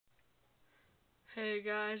Hey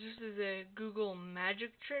guys, this is a Google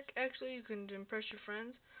magic trick. Actually, you can impress your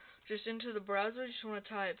friends. Just into the browser, you just want to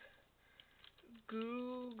type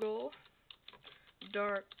Google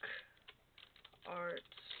Dark Arts.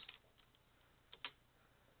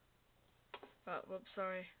 Whoops,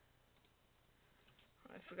 sorry.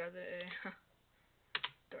 I forgot the A.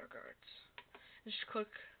 Dark Arts. Just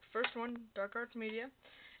click first one, Dark Arts Media,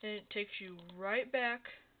 and it takes you right back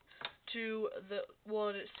to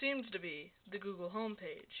what it seems to be the Google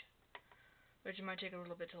homepage. Which it might take a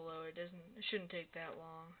little bit to load. It shouldn't take that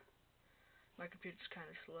long. My computer's kind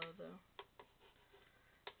of slow though.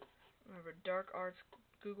 Remember, Dark Arts,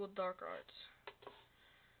 Google Dark Arts.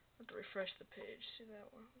 I have to refresh the page. See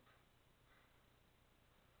that one?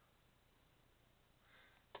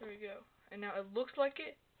 There we go. And now it looks like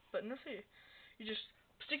it, but no, see. You just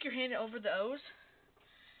stick your hand over the O's,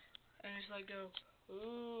 and just like go,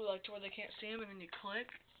 ooh, like to where they can't see them, and then you click,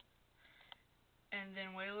 and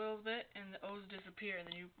then wait a little bit, and the O's disappear, and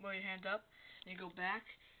then you wave your hands up, and you go back,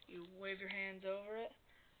 you wave your hands over it,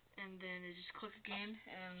 and then you just click again,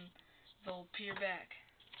 and they'll appear back.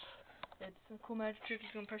 It's a cool magic trick you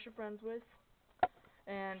can impress your friends with,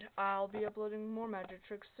 and I'll be uploading more magic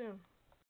tricks soon.